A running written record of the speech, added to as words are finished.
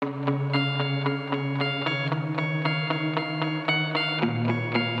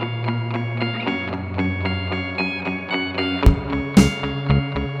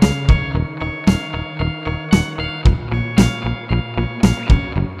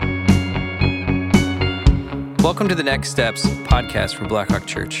Welcome to the Next Steps podcast for Blackhawk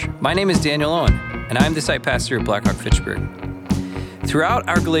Church. My name is Daniel Owen, and I'm the site pastor at Blackhawk Fitchburg. Throughout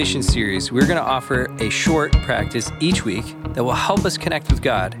our Galatians series, we're going to offer a short practice each week that will help us connect with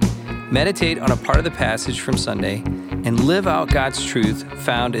God, meditate on a part of the passage from Sunday, and live out God's truth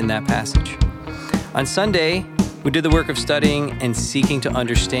found in that passage. On Sunday, we did the work of studying and seeking to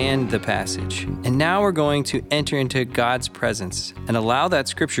understand the passage. And now we're going to enter into God's presence and allow that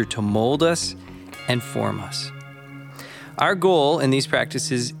scripture to mold us and form us. Our goal in these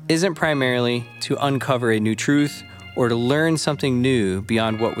practices isn't primarily to uncover a new truth or to learn something new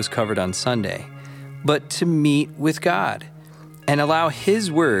beyond what was covered on Sunday, but to meet with God and allow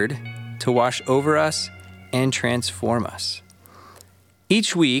His Word to wash over us and transform us.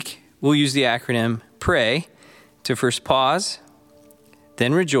 Each week, we'll use the acronym PRAY to first pause,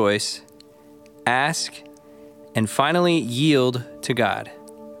 then rejoice, ask, and finally yield to God.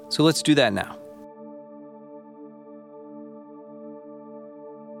 So let's do that now.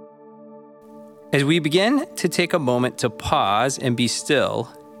 As we begin to take a moment to pause and be still,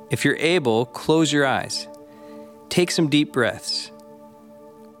 if you're able, close your eyes. Take some deep breaths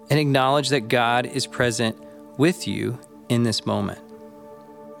and acknowledge that God is present with you in this moment.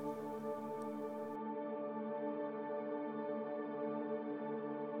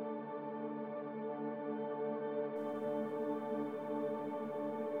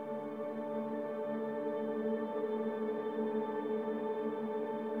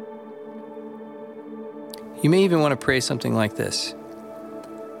 You may even want to pray something like this.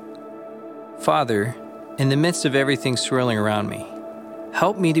 Father, in the midst of everything swirling around me,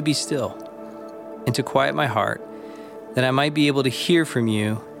 help me to be still and to quiet my heart, that I might be able to hear from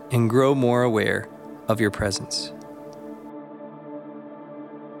you and grow more aware of your presence.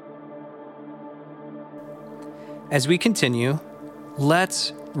 As we continue,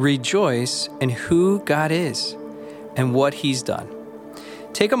 let's rejoice in who God is and what He's done.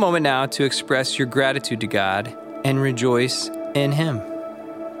 Take a moment now to express your gratitude to God and rejoice in Him.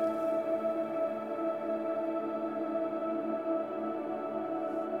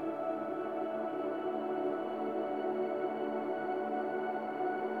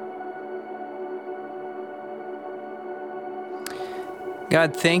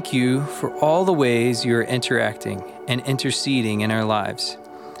 God, thank you for all the ways you are interacting and interceding in our lives.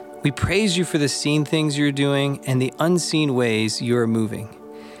 We praise you for the seen things you're doing and the unseen ways you are moving.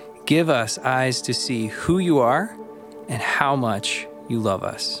 Give us eyes to see who you are and how much you love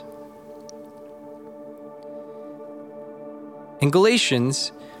us. In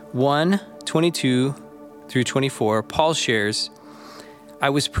Galatians 1:22 through 24, Paul shares, I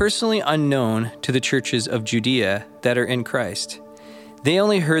was personally unknown to the churches of Judea that are in Christ. They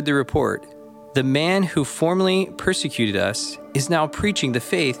only heard the report. The man who formerly persecuted us is now preaching the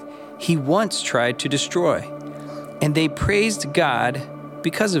faith he once tried to destroy, and they praised God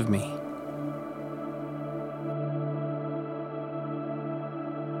because of me.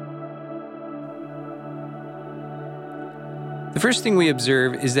 The first thing we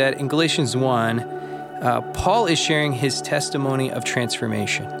observe is that in Galatians 1, Paul is sharing his testimony of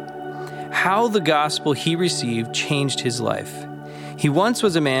transformation, how the gospel he received changed his life. He once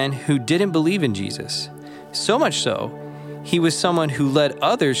was a man who didn't believe in Jesus, so much so, he was someone who led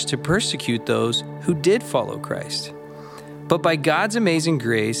others to persecute those who did follow Christ. But by God's amazing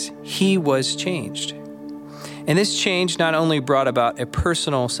grace, he was changed. And this change not only brought about a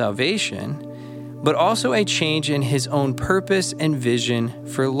personal salvation, but also a change in his own purpose and vision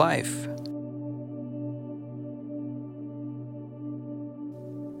for life.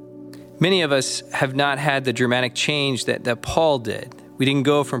 Many of us have not had the dramatic change that Paul did. We didn't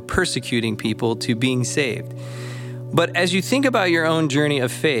go from persecuting people to being saved. But as you think about your own journey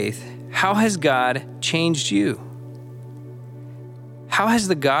of faith, how has God changed you? How has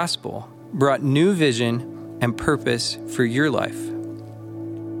the gospel brought new vision and purpose for your life?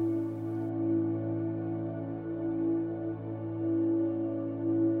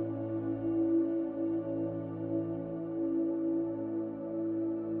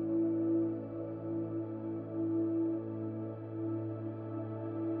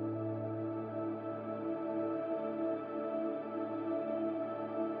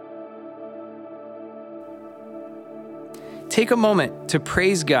 Take a moment to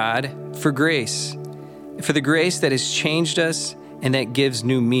praise God for grace, for the grace that has changed us and that gives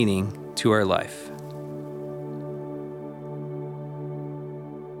new meaning to our life.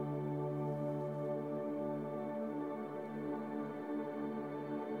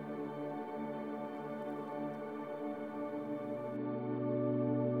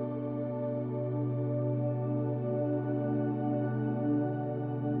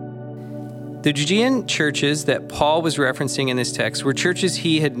 The Judean churches that Paul was referencing in this text were churches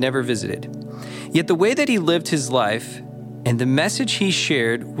he had never visited. Yet the way that he lived his life and the message he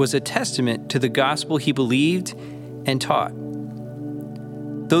shared was a testament to the gospel he believed and taught.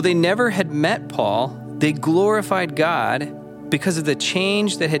 Though they never had met Paul, they glorified God because of the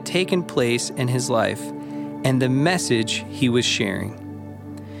change that had taken place in his life and the message he was sharing.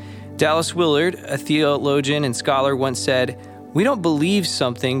 Dallas Willard, a theologian and scholar, once said, "We don't believe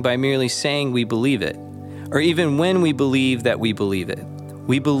something by merely saying we believe it, or even when we believe that we believe it.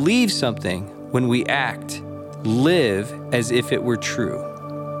 We believe something when we act, live as if it were true."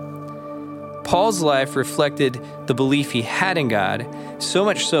 Paul's life reflected the belief he had in God, so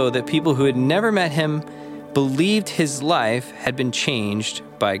much so that people who had never met him believed his life had been changed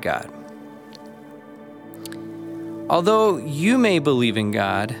by God. Although you may believe in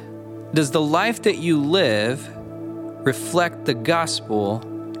God, does the life that you live reflect the gospel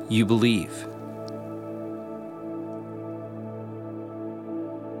you believe?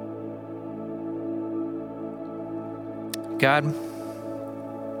 God,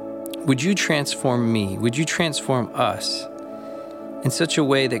 would you transform me? Would you transform us in such a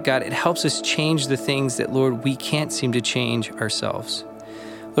way that, God, it helps us change the things that, Lord, we can't seem to change ourselves.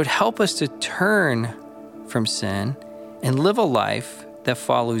 Lord, help us to turn from sin and live a life that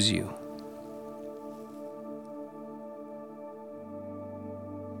follows you.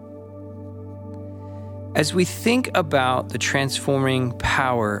 As we think about the transforming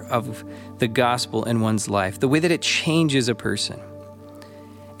power of the gospel in one's life, the way that it changes a person,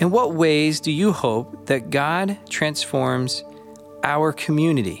 in what ways do you hope that God transforms our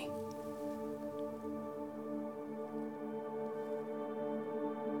community?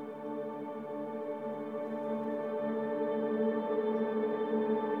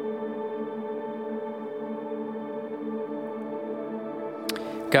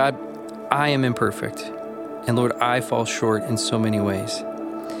 God, I am imperfect, and Lord, I fall short in so many ways.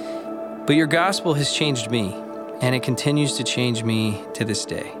 But your gospel has changed me, and it continues to change me to this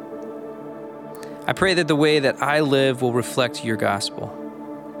day. I pray that the way that I live will reflect your gospel.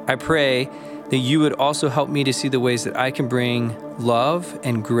 I pray that you would also help me to see the ways that I can bring love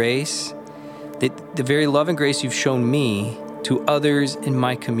and grace, that the very love and grace you've shown me, to others in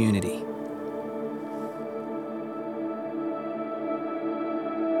my community.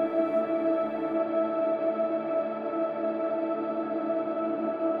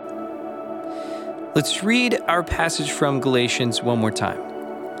 Let's read our passage from Galatians one more time,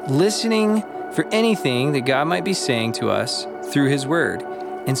 listening for anything that God might be saying to us through his word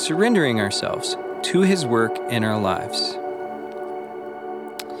and surrendering ourselves to his work in our lives.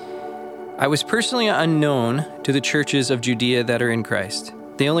 I was personally unknown to the churches of Judea that are in Christ.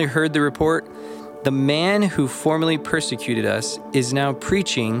 They only heard the report, "The man who formerly persecuted us is now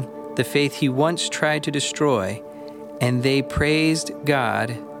preaching the faith he once tried to destroy," and they praised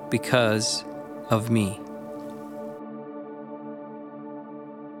God because of me.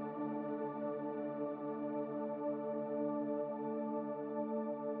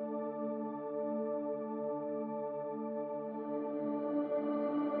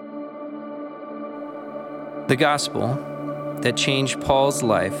 The gospel that changed Paul's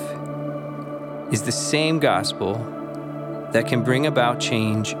life is the same gospel that can bring about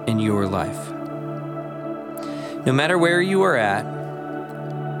change in your life. No matter where you are at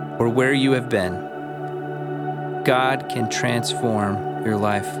or where you have been, God can transform your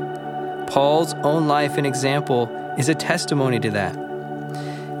life. Paul's own life and example is a testimony to that.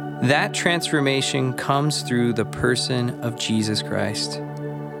 That transformation comes through the person of Jesus Christ.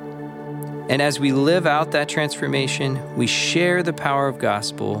 And as we live out that transformation, we share the power of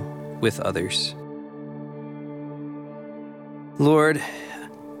gospel with others. Lord,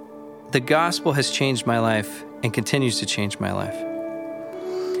 the gospel has changed my life and continues to change my life.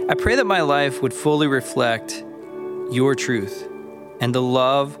 I pray that my life would fully reflect your truth and the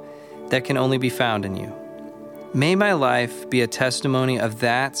love that can only be found in you. May my life be a testimony of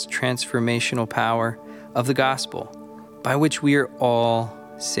that transformational power of the gospel by which we are all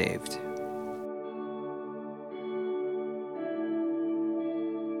saved.